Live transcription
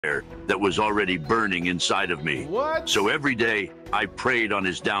that was already burning inside of me. What? So every day, I prayed on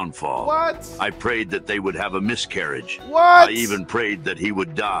his downfall. What? I prayed that they would have a miscarriage. What? I even prayed that he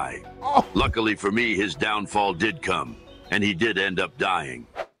would die. Oh. Luckily for me, his downfall did come, and he did end up dying.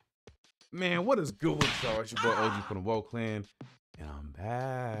 Man, what is good with y'all? It's your boy OG from the Woke Clan, and I'm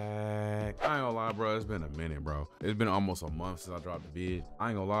back. I ain't gonna lie, bro. It's been a minute, bro. It's been almost a month since I dropped the vid. I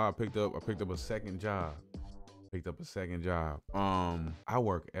ain't gonna lie. I picked up a second job. I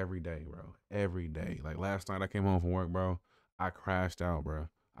work every day, bro. Every day. Like last night I came home from work, bro. I crashed out, bro.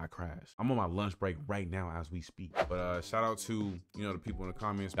 I crashed. I'm on my lunch break right now as we speak. But shout out to, the people in the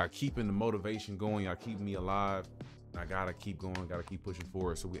comments. Y'all keeping the motivation going. Y'all keeping me alive. I gotta keep going, gotta keep pushing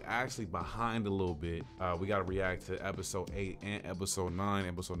forward. So we actually behind a little bit. We gotta react to episode 8 and episode 9.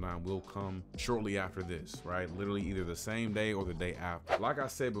 Episode 9 will come shortly after this, right? Literally either the same day or the day after. Like I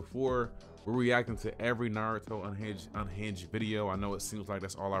said before, we're reacting to every Naruto Unhinged video. I know it seems like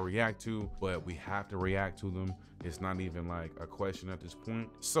that's all I react to, but we have to react to them. It's not even like a question at this point.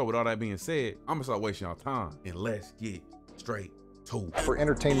 So with all that being said, I'm gonna start wasting y'all time and let's get straight. For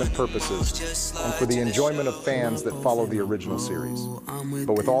entertainment purposes and for the enjoyment of fans that follow the original series.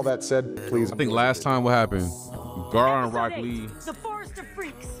 But with all that said, please. I think last time what happened, Gar and Rock Lee. The Forest of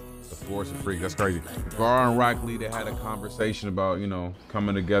Freaks. The Forest of Freaks, that's crazy. Gar and Rock Lee, they had a conversation about,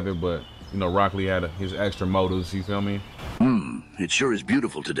 coming together, but, Rock Lee had his extra motives, you feel me? It sure is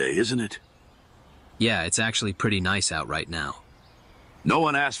beautiful today, isn't it? Yeah, it's actually pretty nice out right now. No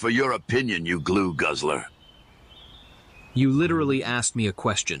one asked for your opinion, you glue guzzler. You literally asked me a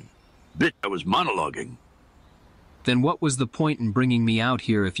question. Bitch, I was monologuing. Then what was the point in bringing me out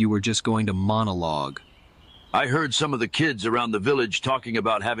here if you were just going to monologue? I heard some of the kids around the village talking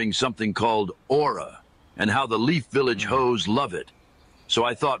about having something called aura, and how the Leaf Village hoes love it. So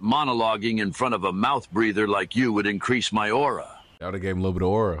I thought monologuing in front of a mouth breather like you would increase my aura. That would have gave him a little bit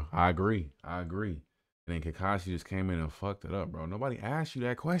of aura. I agree. And then Kakashi just came in and fucked it up, bro. Nobody asked you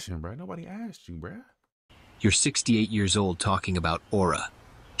that question, bro. Nobody asked you, bro. You're 68 years old talking about aura.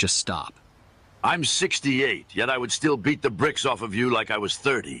 Just stop. I'm 68, yet I would still beat the bricks off of you like I was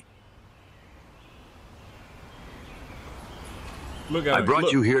 30. Look at him. I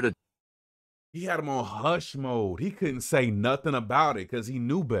brought you here to... He had him on hush mode. He couldn't say nothing about it because he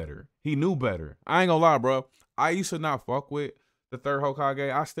knew better. I ain't gonna lie, bro. I used to not fuck with the third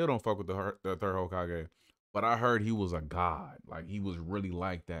Hokage. I still don't fuck with the third Hokage. But I heard he was a god. Like, he was really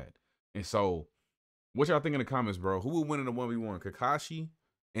like that. And so... what y'all think in the comments, bro? Who would win in the 1v1? Kakashi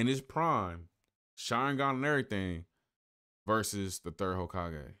in his prime, Sharingan and everything, versus the third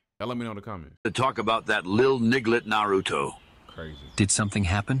Hokage? Y'all let me know in the comments. To talk about that lil niglet Naruto. Crazy. Did something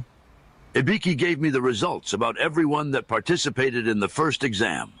happen? Ibiki gave me the results about everyone that participated in the first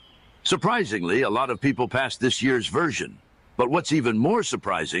exam. Surprisingly, a lot of people passed this year's version. But what's even more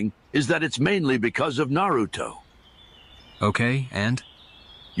surprising is that it's mainly because of Naruto. Okay, and?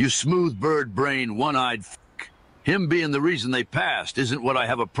 You smooth bird brain, one-eyed f***. Him being the reason they passed isn't what I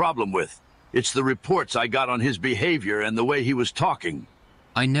have a problem with. It's the reports I got on his behavior and the way he was talking.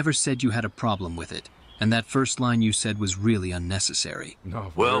 I never said you had a problem with it. And that first line you said was really unnecessary.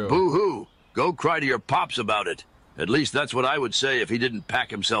 No, well, boo-hoo. Go cry to your pops about it. At least that's what I would say if he didn't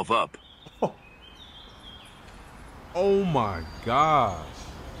pack himself up. Oh my gosh.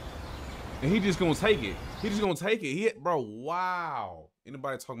 And he just gonna take it. Bro, wow.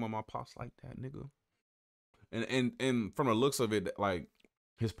 Anybody talking about my pops like that, nigga? And from the looks of it, like,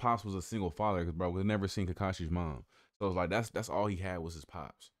 his pops was a single father, because, bro, we've never seen Kakashi's mom. So it's like, that's all he had was his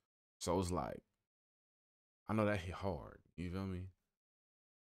pops. So it's like, I know that hit hard. You feel me?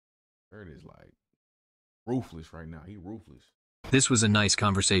 Bird is like ruthless right now. He ruthless. This was a nice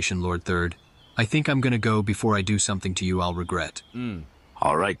conversation, Lord Third. I think I'm gonna go before I do something to you I'll regret.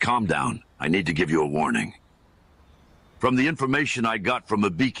 All right, calm down. I need to give you a warning. From the information I got from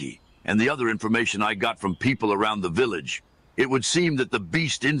Ibiki and the other information I got from people around the village, it would seem that the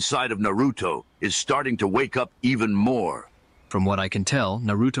beast inside of Naruto is starting to wake up even more. From what I can tell,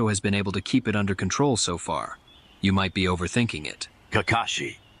 Naruto has been able to keep it under control so far. You might be overthinking it.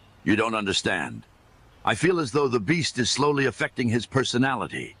 Kakashi, you don't understand. I feel as though the beast is slowly affecting his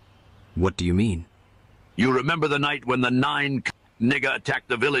personality. What do you mean? You remember the night when the 9 nigga attacked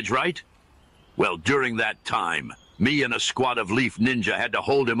the village, right? Well, during that time, me and a squad of Leaf Ninja had to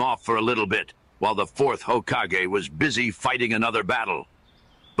hold him off for a little bit, while the 4th Hokage was busy fighting another battle.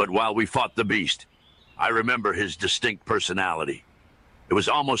 But while we fought the beast, I remember his distinct personality. It was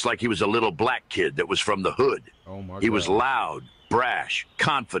almost like he was a little black kid that was from the hood. Oh my God. He was loud, brash,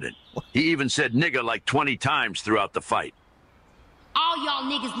 confident. He even said nigga like 20 times throughout the fight. All y'all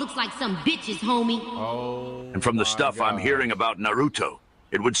niggas looks like some bitches, homie. And from the stuff I'm hearing about Naruto,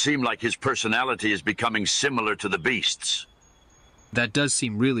 It would seem like his personality is becoming similar to the beast's. That does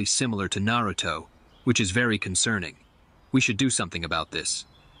seem really similar to Naruto, which is very concerning. We should do something about this.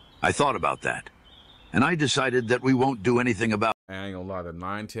 I thought about that, and I decided that we won't do anything about I ain't gonna lie, the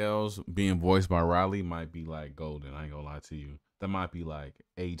Nine Tails being voiced by Riley might be like golden. I ain't gonna lie to you. That might be like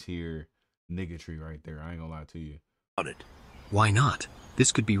A-tier niggatry right there. I ain't gonna lie to you. it. Why not?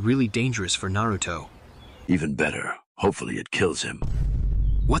 This could be really dangerous for Naruto. Even better, hopefully it kills him.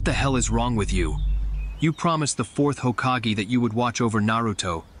 What the hell is wrong with you? You promised the 4th Hokage that you would watch over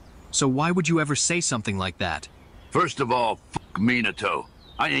Naruto, so why would you ever say something like that? First of all, fuck Minato.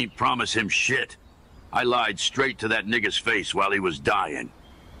 I ain't promised him shit. I lied straight to that nigga's face while he was dying.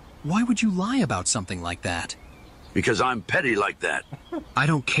 Why would you lie about something like that? Because I'm petty like that. I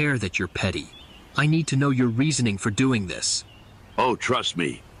don't care that you're petty. I need to know your reasoning for doing this. Oh, trust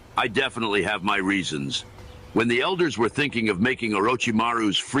me. I definitely have my reasons. When the elders were thinking of making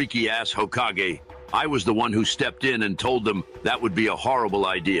Orochimaru's freaky-ass Hokage, I was the one who stepped in and told them that would be a horrible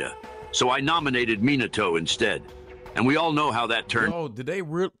idea. So I nominated Minato instead. And we all know how that turned. Oh, did they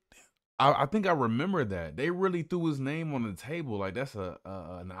really? I think I remember that. They really threw his name on the table. Like, that's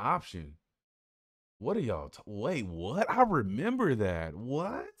an option. What are y'all? Wait, what? I remember that.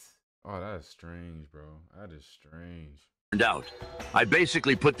 What? Oh, that's strange, bro. That is strange. Out. I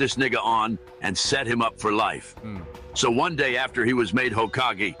basically put this nigga on and set him up for life. So one day after he was made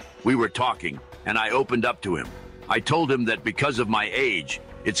Hokage, we were talking, and I opened up to him. I told him that because of my age,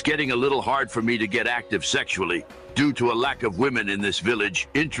 it's getting a little hard for me to get active sexually due to a lack of women in this village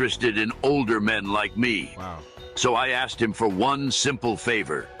interested in older men like me. Wow. So I asked him for one simple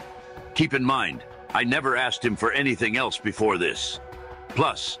favor. Keep in mind, I never asked him for anything else before this.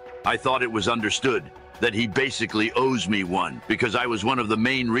 Plus, I thought it was understood that he basically owes me one because I was one of the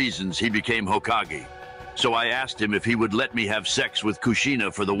main reasons he became Hokage. So I asked him if he would let me have sex with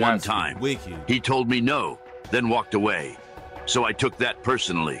Kushina for the one That's time. wicked. He told me no, then walked away. So I took that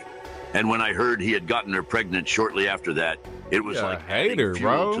personally. And when I heard he had gotten her pregnant shortly after that, it was Yeah, like hater, adding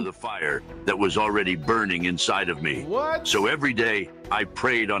fuel bro. to the fire that was already burning inside of me. What? So every day, I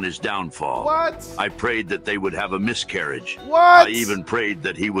prayed on his downfall. What? I prayed that they would have a miscarriage. What? I even prayed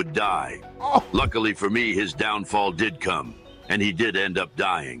that he would die. Oh. Luckily for me, his downfall did come, and he did end up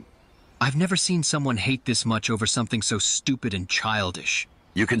dying. I've never seen someone hate this much over something so stupid and childish.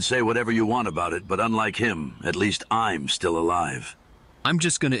 You can say whatever you want about it, but unlike him, at least I'm still alive. I'm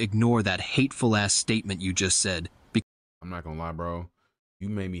just gonna ignore that hateful-ass statement you just said. I'm not gonna lie, bro. You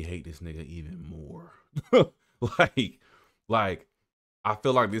made me hate this nigga even more. like, I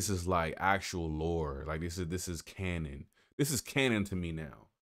feel like this is like actual lore. Like this is canon. This is canon to me now.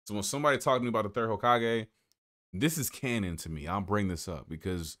 So when somebody talks to me about the 3rd Hokage, this is canon to me. I'll bring this up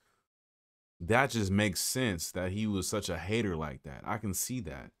because that just makes sense that he was such a hater like that. I can see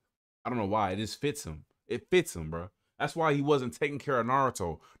that. I don't know why. It just fits him. It fits him, bro. That's why he wasn't taking care of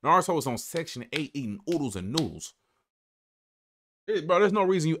Naruto. Naruto was on Section 8 eating oodles and noodles. Bro, there's no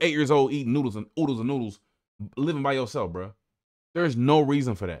reason you 8 years old eating noodles and noodles, living by yourself, bro. There's no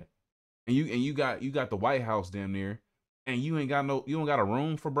reason for that. And you got the White House damn near, and you don't got a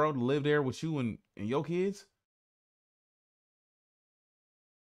room for bro to live there with you and your kids.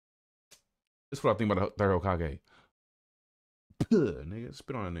 That's what I think about the 3rd Hokage. Puh, nigga,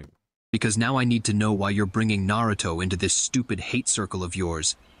 spit on that nigga. Because now I need to know why you're bringing Naruto into this stupid hate circle of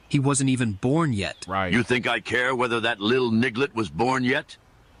yours. He wasn't even born yet. Right. You think I care whether that little niglet was born yet?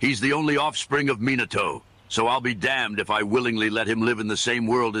 He's the only offspring of Minato, so I'll be damned if I willingly let him live in the same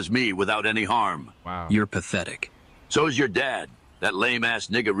world as me without any harm. Wow. You're pathetic. So is your dad. That lame-ass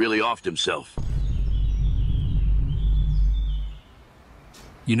nigga really offed himself.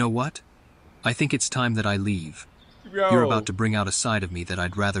 You know what? I think it's time that I leave. You're about to bring out a side of me that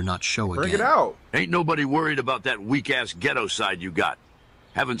I'd rather not show again. Bring it out. Ain't nobody worried about that weak-ass ghetto side you got.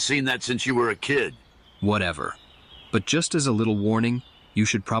 Haven't seen that since you were a kid. Whatever. But just as a little warning, you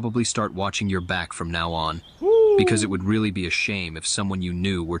should probably start watching your back from now on. Woo. Because it would really be a shame if someone you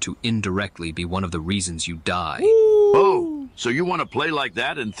knew were to indirectly be one of the reasons you die. Woo. Oh, so you want to play like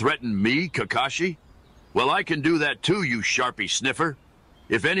that and threaten me, Kakashi? Well, I can do that too, you Sharpie sniffer.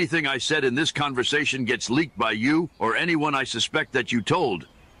 If anything I said in this conversation gets leaked by you or anyone I suspect that you told,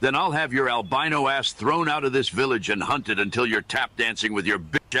 then I'll have your albino ass thrown out of this village and hunted until you're tap dancing with your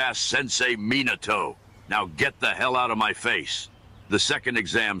bitch-ass sensei Minato. Now get the hell out of my face. The second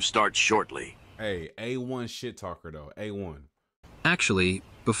exam starts shortly. Hey, A1 shit talker though, A1. Actually,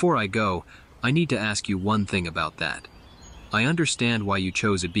 before I go, I need to ask you one thing about that. I understand why you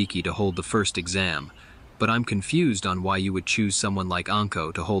chose Ibiki to hold the first exam, but I'm confused on why you would choose someone like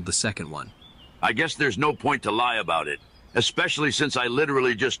Anko to hold the second one. I guess there's no point to lie about it. especially since I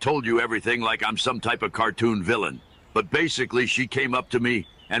literally just told you everything like I'm some type of cartoon villain. But basically, she came up to me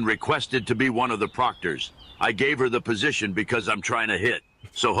and requested to be one of the proctors. I gave her the position because I'm trying to hit.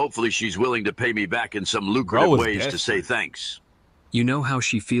 So hopefully she's willing to pay me back in some lucrative ways to say thanks. You know how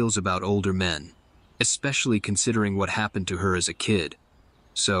she feels about older men, especially considering what happened to her as a kid.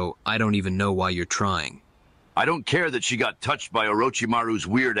 So I don't even know why you're trying. I don't care that she got touched by Orochimaru's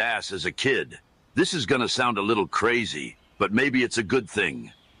weird ass as a kid. This is gonna sound a little crazy, but maybe it's a good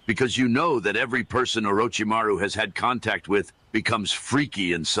thing. Because you know that every person Orochimaru has had contact with becomes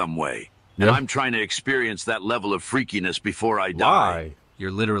freaky in some way. And I'm trying to experience that level of freakiness before I die. Why?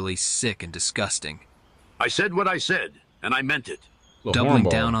 You're literally sick and disgusting. I said what I said, and I meant it. Doubling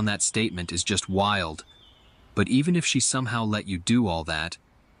down on that statement is just wild. But even if she somehow let you do all that,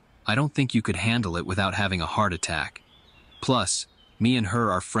 I don't think you could handle it without having a heart attack. Plus, me and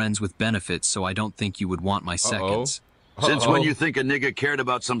her are friends with benefits, so I don't think you would want my seconds. Since when you think a nigga cared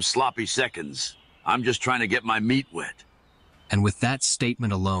about some sloppy seconds? I'm just trying to get my meat wet. And with that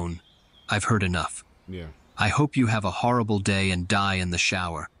statement alone, I've heard enough. Yeah. I hope you have a horrible day and die in the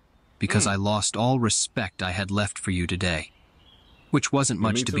shower, because I lost all respect I had left for you today. Which wasn't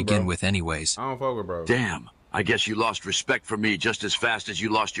much to begin with anyways. I don't fuck with bro. Damn, I guess you lost respect for me just as fast as you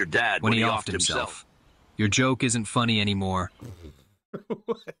lost your dad when he offed himself. Your joke isn't funny anymore.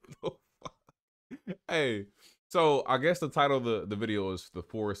 What the fuck? Hey, so I guess the title of the video is The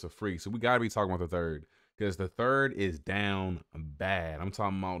Forest of Freaks. So we gotta be talking about the third. Because the third is down bad. I'm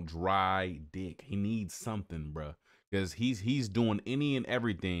talking about dry dick. He needs something, bruh. Because he's doing any and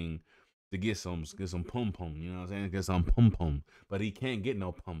everything to get some pum pum. You know what I'm saying? Get some pum pum. But he can't get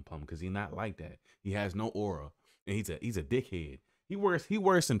no pum pum because he's not like that. He has no aura. And he's a dickhead. He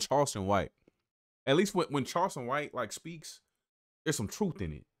worse than Charleston White. At least when Charleston White like speaks, there's some truth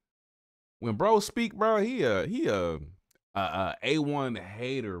in it. When bro speak, bro, he a A1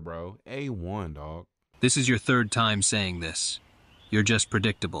 hater, bro. A1, dog. This is your third time saying this. You're just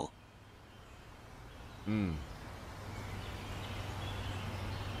predictable.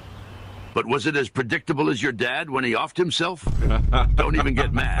 But was it as predictable as your dad when he offed himself? Don't even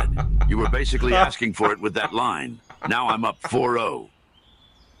get mad. You were basically asking for it with that line. Now I'm up 4-0.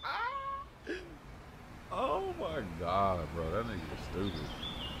 Oh my God, bro. That nigga is stupid.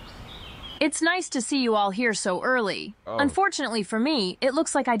 It's nice to see you all here so early. Oh. Unfortunately for me, it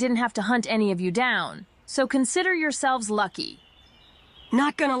looks like I didn't have to hunt any of you down. So consider yourselves lucky.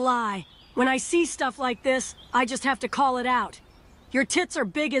 Not gonna lie, when I see stuff like this, I just have to call it out. Your tits are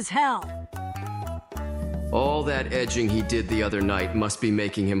big as hell. All that edging he did the other night must be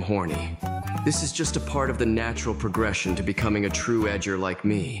making him horny. This is just a part of the natural progression to becoming a true edger like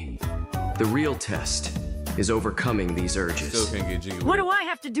me. The real test is overcoming these urges. Still can't get jiggy. What do I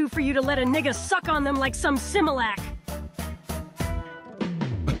have to do for you to let a nigga suck on them like some Similac?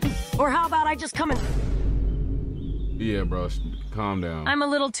 Or how about I just come and... Yeah, bro. Calm down. I'm a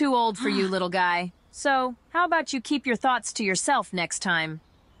little too old for you, little guy. So, how about you keep your thoughts to yourself next time?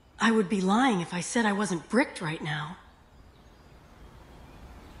 I would be lying if I said I wasn't bricked right now.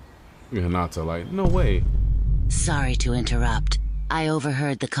 Yeah, not to like, no way. Sorry to interrupt. I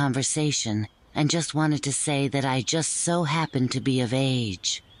overheard the conversation and just wanted to say that I just so happen to be of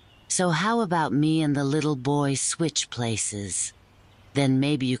age. So how about me and the little boy switch places? Then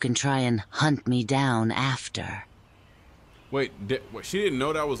maybe you can try and hunt me down after. Wait, she didn't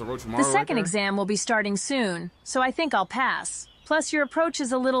know that was Orochimaru The second right exam will be starting soon, so I think I'll pass. Plus, your approach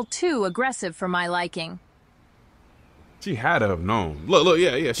is a little too aggressive for my liking. She had to have known. Look,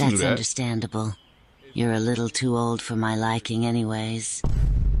 yeah, she knew That's that. understandable. You're a little too old for my liking anyways.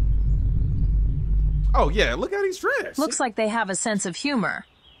 Oh, yeah, look how he's dressed. Looks like they have a sense of humor.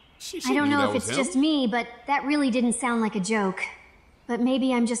 She I don't knew know that if was it's him. just me, but that really didn't sound like a joke. But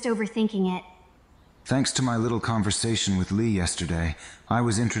maybe I'm just overthinking it. Thanks to my little conversation with Lee yesterday, I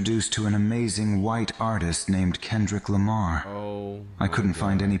was introduced to an amazing white artist named Kendrick Lamar. Oh, I couldn't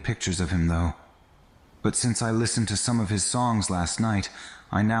find any pictures of him, though. But since I listened to some of his songs last night,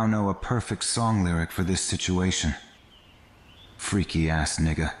 I now know a perfect song lyric for this situation. Freaky ass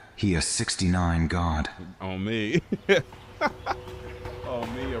nigga, he a 69 god. On me.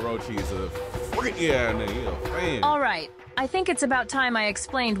 On me, Orochi is a freaky ass nigga. He a fan. All right, I think it's about time I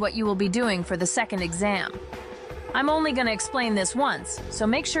explained what you will be doing for the second exam. I'm only going to explain this once, so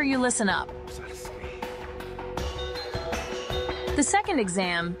make sure you listen up. The second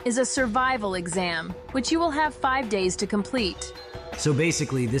exam is a survival exam, which you will have 5 days to complete. So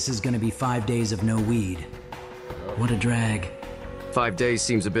basically, this is gonna be 5 days of no weed. What a drag. 5 days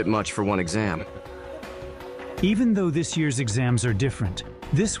seems a bit much for one exam. Even though this year's exams are different,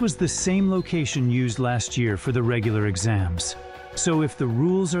 This was the same location used last year for the regular exams. So if the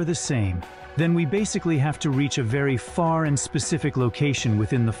rules are the same, then we basically have to reach a very far and specific location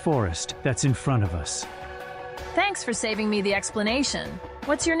within the forest that's in front of us. Thanks for saving me the explanation.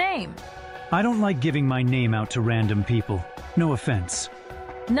 What's your name? I don't like giving my name out to random people. No offense.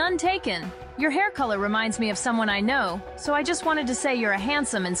 None taken. Your hair color reminds me of someone I know, so I just wanted to say you're a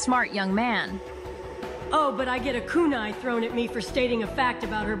handsome and smart young man. Oh, but I get a kunai thrown at me for stating a fact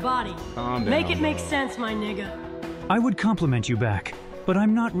about her body. Make it make sense, my nigga. I would compliment you back, but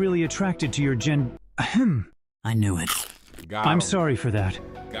I'm not really attracted to your Ahem. I knew it. I'm sorry for that.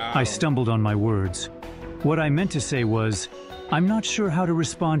 I stumbled on my words. What I meant to say was, I'm not sure how to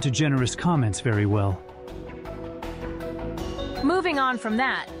respond to generous comments very well. Moving on from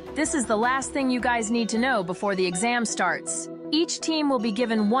that, this is the last thing you guys need to know before the exam starts. Each team will be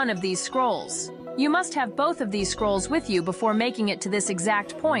given one of these scrolls. You must have both of these scrolls with you before making it to this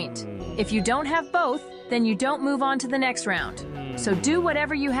exact point. If you don't have both, then you don't move on to the next round. So do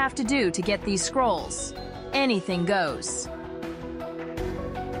whatever you have to do to get these scrolls. Anything goes.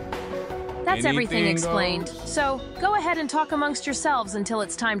 That's everything explained. So go ahead and talk amongst yourselves until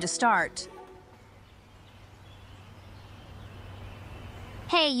it's time to start.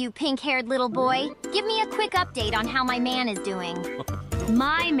 Hey, you pink-haired little boy. Give me a quick update on how my man is doing.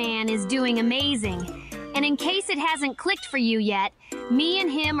 My man is doing amazing. And in case it hasn't clicked for you yet, me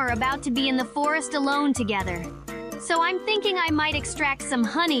and him are about to be in the forest alone together. So I'm thinking I might extract some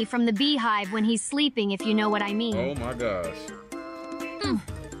honey from the beehive when he's sleeping, if you know what I mean. Oh my gosh.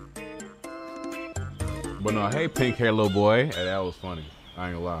 But no, hey, pink hair little boy. Hey, that was funny. I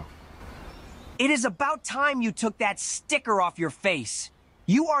ain't gonna lie. It is about time you took that sticker off your face.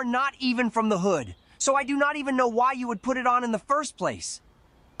 You are not even from the hood, so I do not even know why you would put it on in the first place.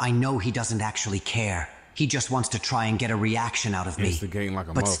 I know he doesn't actually care. He just wants to try and get a reaction out of me.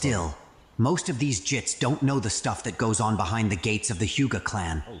 But still, most of these jits don't know the stuff that goes on behind the gates of the Hyuga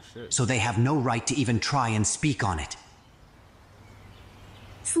clan. So they have no right to even try and speak on it.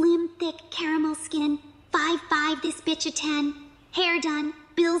 Slim, thick, caramel skin. 5'5", this bitch a 10. Hair done,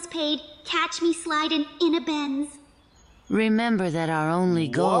 bills paid, catch me sliding in a Benz. Remember that our only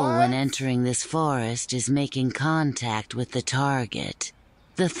goal when entering this forest is making contact with the target.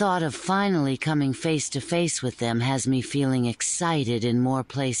 The thought of finally coming face to face with them has me feeling excited in more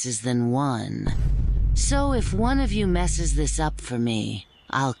places than one. So if one of you messes this up for me,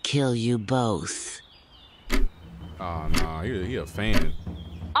 I'll kill you both. Oh, no, he a fan.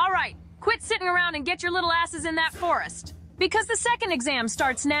 All right, quit sitting around and get your little asses in that forest. Because the second exam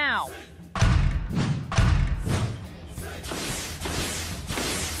starts now.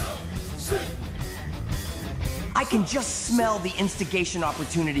 I can just smell the instigation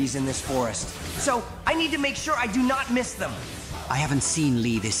opportunities in this forest. So I need to make sure I do not miss them. I haven't seen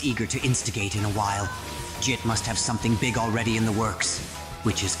Lee this eager to instigate in a while. Jit must have something big already in the works,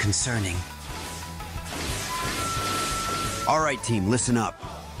 which is concerning. All right, team, listen up.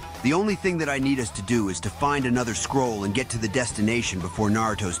 The only thing that I need us to do is to find another scroll and get to the destination before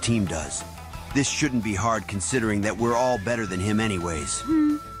Naruto's team does. This shouldn't be hard considering that we're all better than him anyways.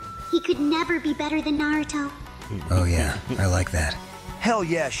 He could never be better than Naruto. Oh yeah, I like that. Hell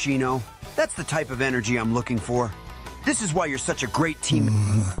yeah, Shino. That's the type of energy I'm looking for. This is why you're such a great team.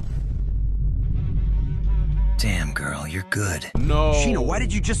 Damn, girl, you're good. No. Shino, why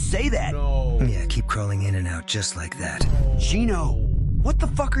did you just say that? No. Yeah, keep crawling in and out just like that. Shino, what the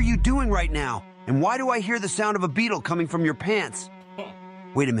fuck are you doing right now? And why do I hear the sound of a beetle coming from your pants?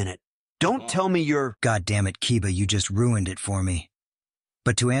 Wait a minute. Don't tell me you're... God damn it, Kiba, you just ruined it for me.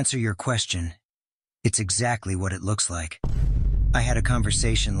 But to answer your question, it's exactly what it looks like. I had a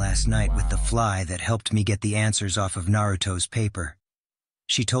conversation last night with the fly that helped me get the answers off of Naruto's paper.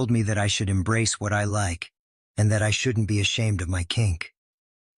 She told me that I should embrace what I like, and that I shouldn't be ashamed of my kink.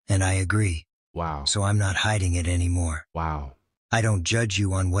 And I agree. Wow. So I'm not hiding it anymore. Wow. I don't judge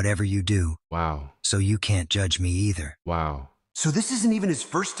you on whatever you do. Wow. So you can't judge me either. Wow. So this isn't even his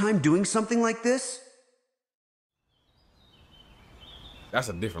first time doing something like this? That's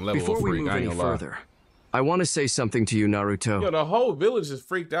a different level Before of freak. we move I ain't any gonna lie. further, I want to say something to you, Naruto. Yo, the whole village is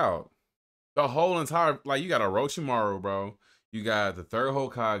freaked out. The whole entire, like, you got Orochimaru, bro. You got the third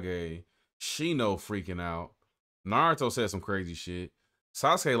Hokage. Shino freaking out. Naruto said some crazy shit.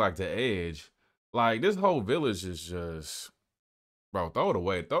 Sasuke like the edge. Like, this whole village is just, bro, throw it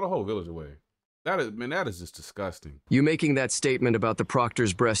away. Throw the whole village away. That is just disgusting. You making that statement about the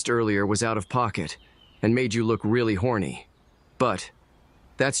proctor's breast earlier was out of pocket and made you look really horny. But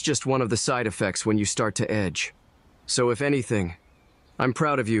that's just one of the side effects when you start to edge. So if anything, I'm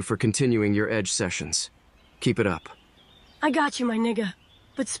proud of you for continuing your edge sessions. Keep it up. I got you, my nigga.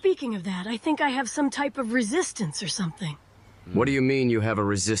 But speaking of that, I think I have some type of resistance or something. What do you mean you have a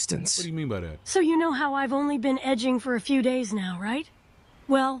resistance? What do you mean by that? So you know how I've only been edging for a few days now, right?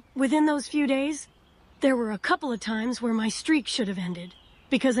 Well, within those few days, there were a couple of times where my streak should have ended,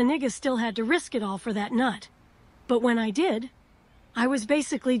 because a nigga still had to risk it all for that nut. But when I did, I was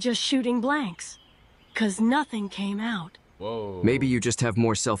basically just shooting blanks, 'cause nothing came out. Whoa. Maybe you just have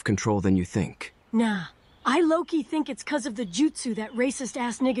more self-control than you think. Nah, I low-key think it's 'cause of the jutsu that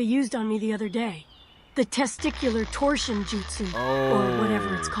racist-ass nigga used on me the other day. The testicular torsion jutsu, or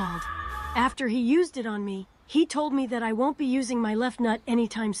whatever it's called. After he used it on me, he told me that I won't be using my left nut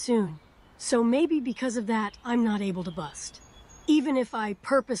anytime soon. So maybe because of that, I'm not able to bust. Even if I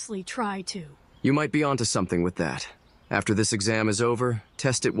purposely try to. You might be onto something with that. After this exam is over,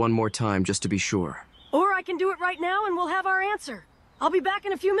 test it one more time just to be sure. Or I can do it right now and we'll have our answer. I'll be back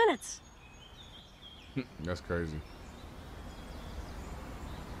in a few minutes. That's crazy.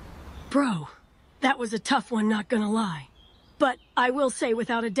 Bro, that was a tough one, not gonna lie. But I will say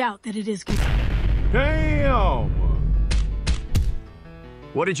without a doubt that it is... Damn!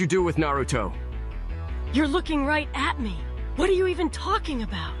 What did you do with Naruto? You're looking right at me. What are you even talking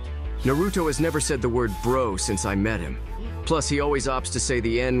about? Naruto has never said the word bro since I met him. Plus, he always opts to say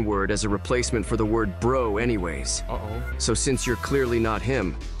the N-word as a replacement for the word bro anyways. So since you're clearly not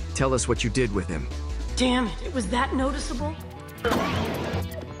him, tell us what you did with him. Damn it was that noticeable?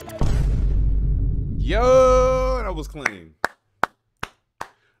 Yo, that was clean.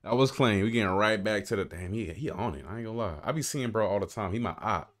 That was clean. We getting right back to the damn. He on it. I ain't gonna lie. I be seeing bro all the time. He my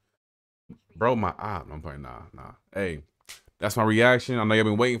op. Bro, my op. I'm playing nah. Hey, that's my reaction. I know y'all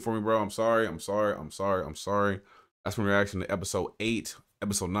been waiting for me, bro. I'm sorry. That's my reaction to episode 8.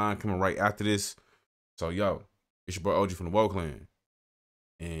 Episode 9 coming right after this. So yo, it's your boy OG from the Woe Clan.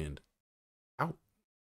 And